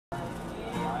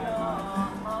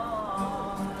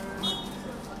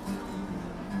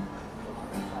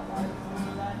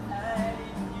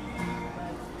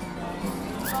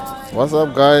What's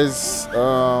up, guys?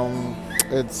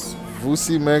 It's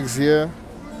Vusi Max here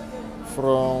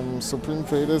from Supreme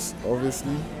Traders,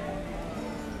 obviously.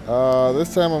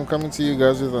 This time I'm coming to you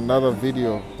guys with another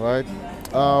video, right?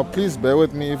 Please bear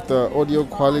with me if the audio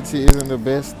quality isn't the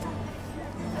best.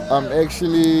 I'm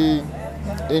actually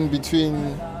in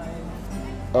between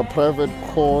a private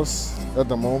course at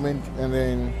the moment, and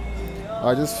then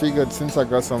I just figured since I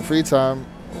got some free time,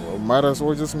 might as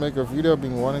well just make a video I've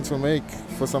been wanting to make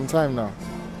for some time now.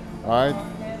 Alright,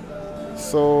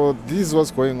 so this is what's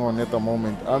going on at the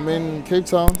moment. I'm in Cape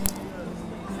Town,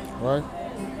 right?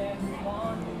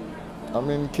 I'm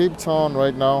in Cape Town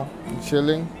right now, I'm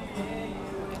chilling.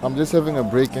 I'm just having a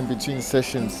break in between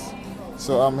sessions.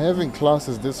 So I'm having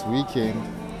classes this weekend,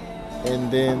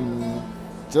 and then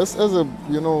just as a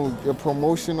a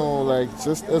promotional, like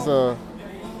just as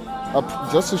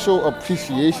just to show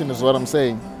appreciation is what I'm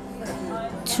saying.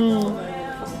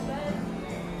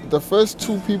 The first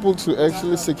two people to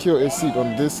actually secure a seat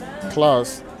on this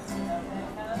class,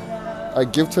 I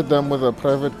gifted them with a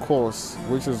private course,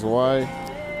 which is why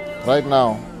right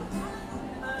now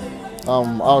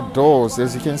I'm outdoors,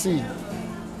 as you can see,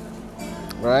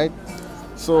 right?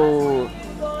 So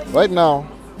right now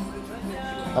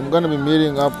I'm gonna be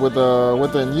meeting up with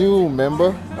a new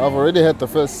member. I've already had the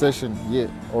first session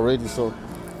already. So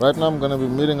right now I'm gonna be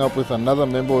meeting up with another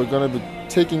member. We're gonna be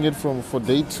taking it for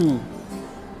day 2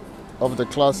 of the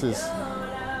classes.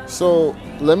 So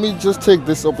let me just take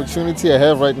this opportunity I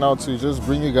have right now to just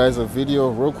bring you guys a video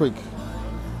real quick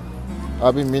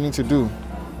I've been meaning to do,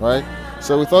 right?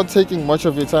 So without taking much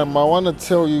of your time, I want to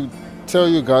tell you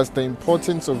guys the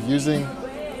importance of using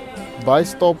buy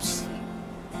stops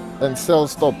and sell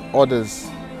stop orders.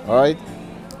 All right.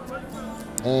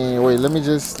 Anyway, let me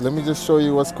just show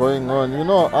you what's going on.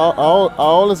 I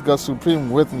always got Supreme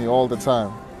with me all the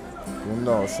time.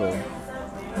 So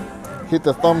hit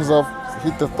the thumbs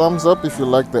up if you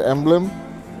like the emblem.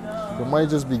 You might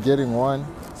just be getting one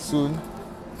soon.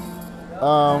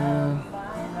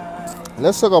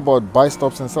 Let's talk about buy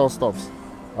stops and sell stops.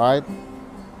 All right.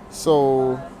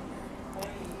 So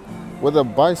with a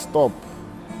buy stop,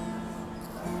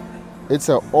 it's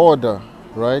an order,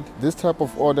 right? This type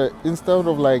of order, instead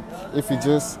of like if you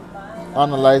just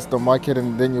analyze the market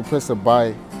and then you press a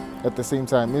buy at the same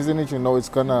time, isn't it? It's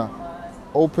gonna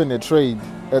open a trade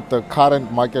at the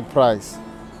current market price.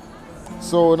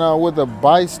 So now with a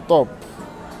buy stop,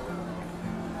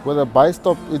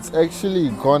 it's actually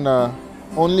gonna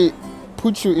only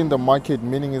put you in the market,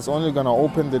 meaning it's only gonna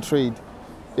open the trade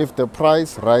if the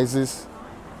price rises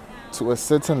to a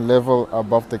certain level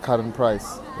above the current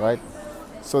price, right?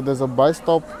 So there's a buy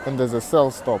stop and there's a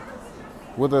sell stop.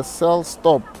 With a sell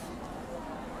stop,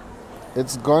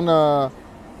 it's gonna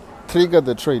trigger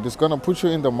the trade. It's gonna put you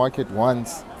in the market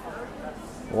once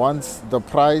the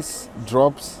price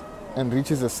drops and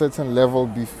reaches a certain level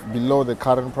below the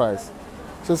current price.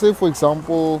 So say for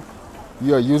example,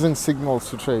 you are using signals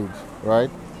to trade, right?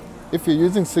 If you're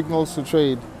using signals to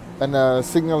trade and a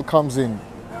signal comes in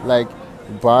like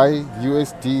buy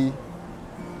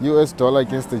US dollar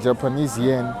against the Japanese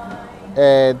yen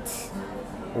at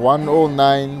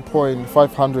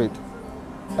 109.500,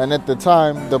 and at the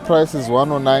time the price is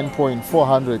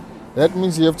 109.400, that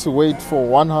means you have to wait for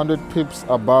 100 pips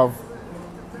above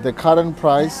the current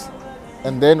price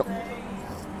and then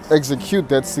execute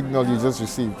that signal you just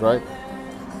received, right?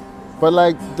 But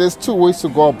like there's two ways to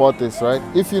go about this, right?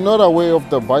 If you're not aware of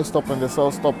the buy stop and the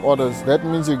sell stop orders, that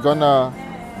means you're gonna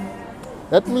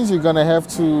have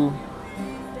to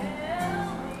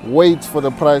wait for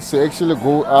the price to actually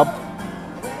go up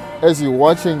as you're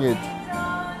watching it,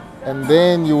 and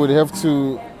then you would have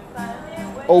to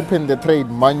open the trade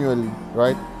manually,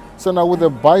 right? So now with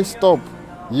a buy stop,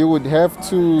 you would have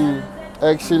to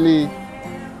actually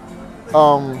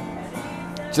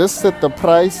just set the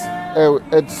price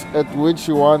at which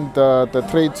you want the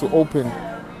trade to open.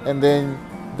 And then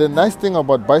the nice thing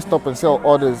about buy stop and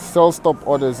sell stop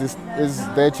orders is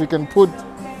that you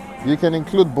can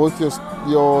include both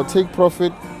your take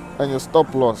profit and your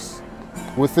stop loss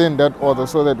within that order,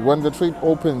 so that when the trade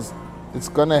opens, it's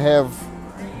gonna have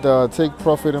the take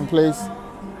profit in place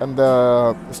and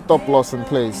the stop loss in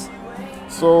place.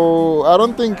 So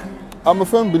I'm a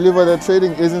firm believer that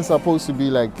trading isn't supposed to be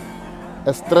like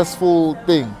a stressful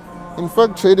thing. In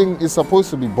fact, trading is supposed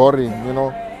to be boring,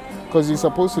 because you're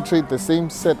supposed to trade the same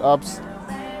setups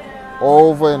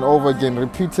over and over again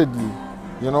repeatedly,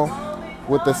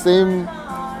 with the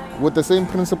same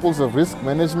principles of risk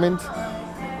management,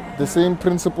 the same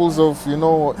principles of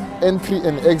entry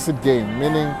and exit game.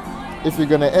 Meaning, if you're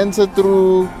gonna enter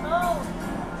through,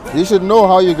 you should know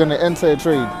how you're gonna enter a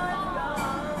trade.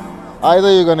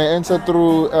 Either you're gonna enter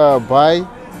through a buy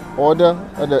order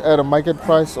at a market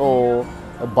price or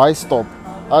a buy stop.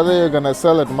 Either you're gonna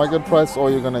sell at market price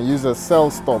or you're gonna use a sell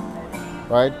stop,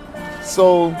 right?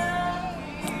 So,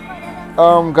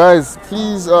 guys,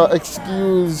 please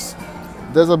excuse.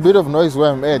 There's a bit of noise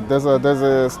where I'm at. There's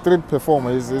a street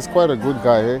performer. He's quite a good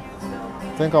guy. Eh?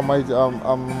 I think I might.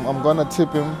 I'm gonna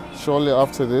tip him shortly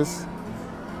after this.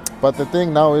 But the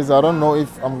thing now is I don't know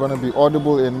if I'm gonna be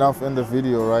audible enough in the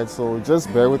video, right? So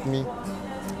just bear with me.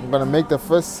 I'm gonna make the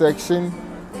first section.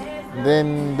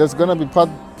 Then there's gonna be part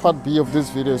B of this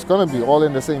video. It's gonna be all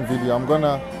in the same video. I'm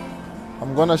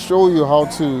gonna show you how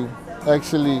to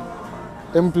actually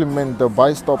implement the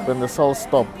buy stop and the sell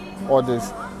stop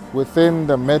orders within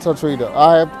the MetaTrader.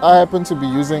 I happen to be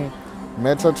using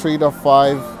MetaTrader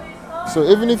 5. So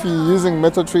even if you're using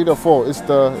MetaTrader 4, it's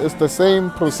the same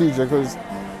procedure because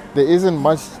there isn't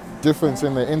much difference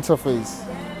in the interface.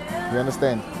 You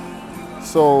understand?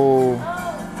 So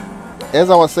as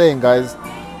I was saying, guys,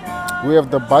 we have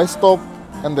the buy stop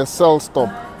and the sell stop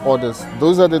orders.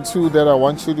 Those are the two that I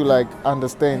want you to like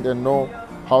understand and know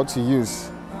how to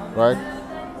use, right?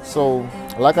 So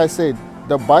like I said,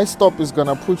 the buy stop is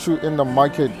gonna put you in the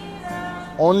market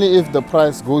only if the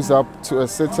price goes up to a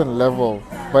certain level,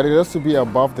 but it has to be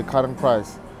above the current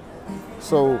price.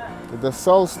 So the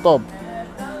sell stop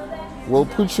will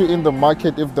put you in the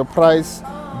market if the price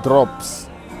drops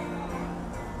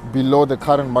below the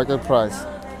current market price.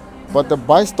 But the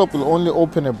buy stop will only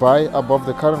open a buy above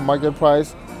the current market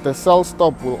price. The sell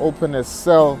stop will open a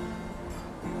sell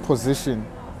position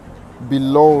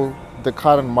below the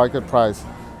current market price.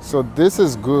 So this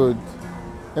is good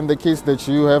in the case that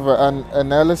you have an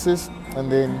analysis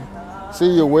and then say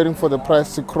you're waiting for the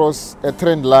price to cross a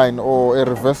trend line or a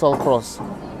reversal cross.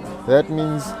 That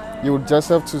means you would just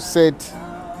have to set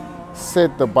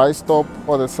the buy stop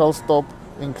or the sell stop,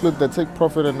 include the take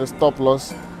profit and the stop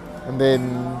loss, and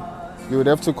then you would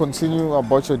have to continue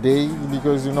about your day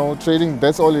because you know trading,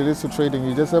 that's all it is to trading.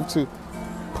 You just have to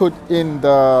put in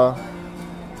the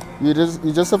you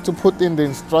just have to put in the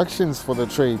instructions for the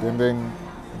trade, and then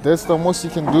that's the most you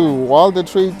can do while the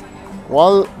trade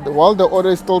while the order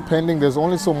is still pending. There's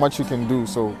only so much you can do,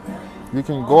 so you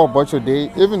can go about your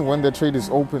day. Even when the trade is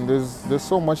open, there's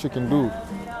so much you can do.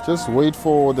 Just wait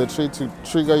for the trade to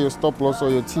trigger your stop loss or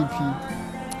your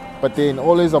TP, but then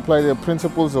always apply the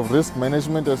principles of risk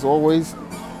management as always,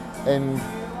 and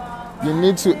you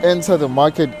need to enter the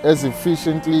market as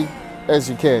efficiently as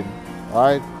you can. All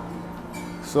right,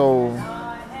 so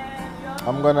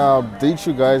I'm gonna update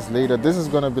you guys later. This is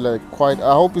gonna be like quite,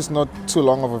 I hope it's not too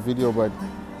long of a video, but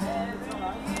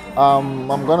I'm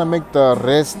gonna make the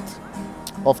rest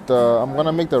of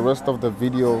the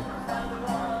video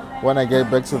when I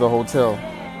get back to the hotel.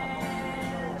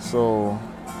 So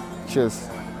cheers.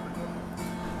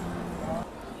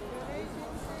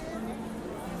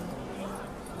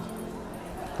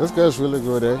 This guy's really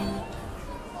good, eh?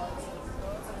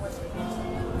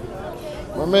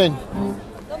 My man.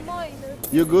 Good morning.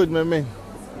 You good, my man?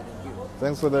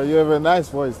 Thanks for that. You have a nice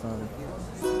voice, man.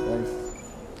 Thanks.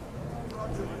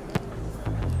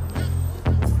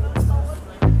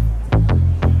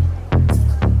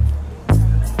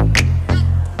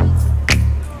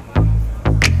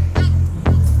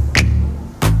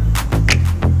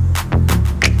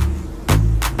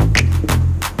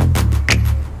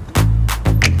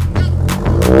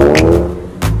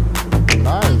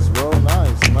 Nice, bro.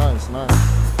 Nice, nice, nice.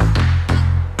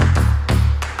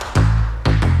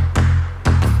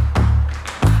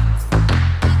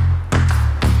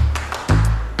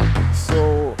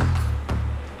 So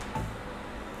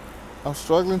I'm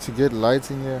struggling to get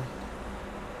lights in here.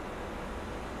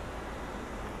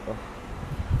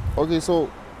 Okay, so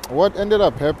what ended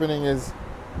up happening is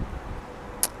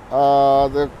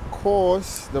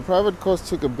the private course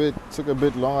took a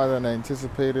bit longer than I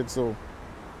anticipated, so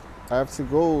I have to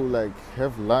go like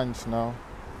have lunch now,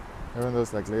 even though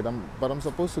it's like late. But I'm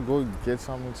supposed to go get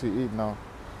something to eat now.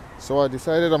 So I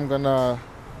decided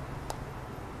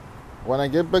when I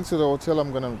get back to the hotel,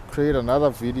 I'm gonna create another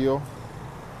video,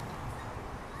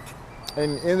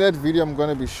 and in that video I'm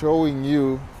gonna be showing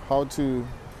you how to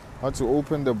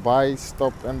open the buy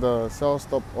stop and the sell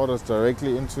stop orders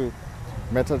directly into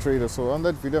MetaTrader. So on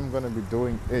that video I'm gonna be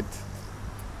doing it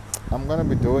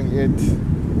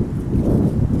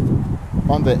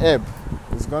on the app.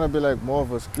 It's gonna be like more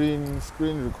of a screen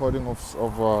recording of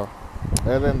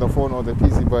either in the phone or the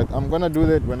PC, but I'm gonna do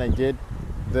that when I get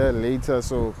there later.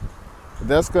 So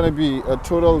that's gonna be a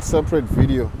total separate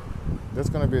video.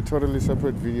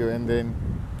 And then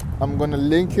I'm gonna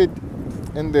link it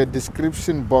in the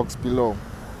description box below.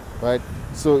 right?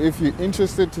 So if you're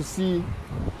interested to see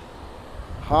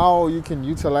how you can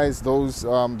utilize those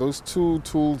two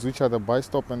tools, which are the buy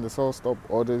stop and the sell stop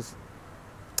orders,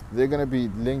 they're gonna be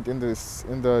linked in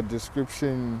the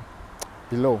description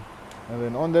below. And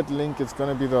then on that link, it's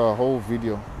gonna be the whole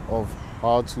video of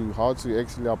how to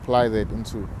actually apply that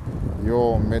into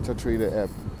your MetaTrader app.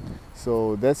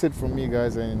 So that's it from me,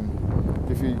 guys. And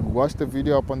if you watched the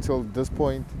video up until this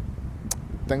point,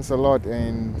 thanks a lot.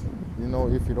 And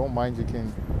if you don't mind,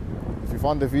 if you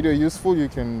found the video useful, you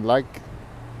can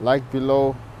like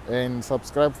below and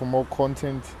subscribe for more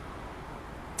content.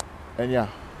 And yeah,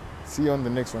 see you on the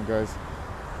next one, guys.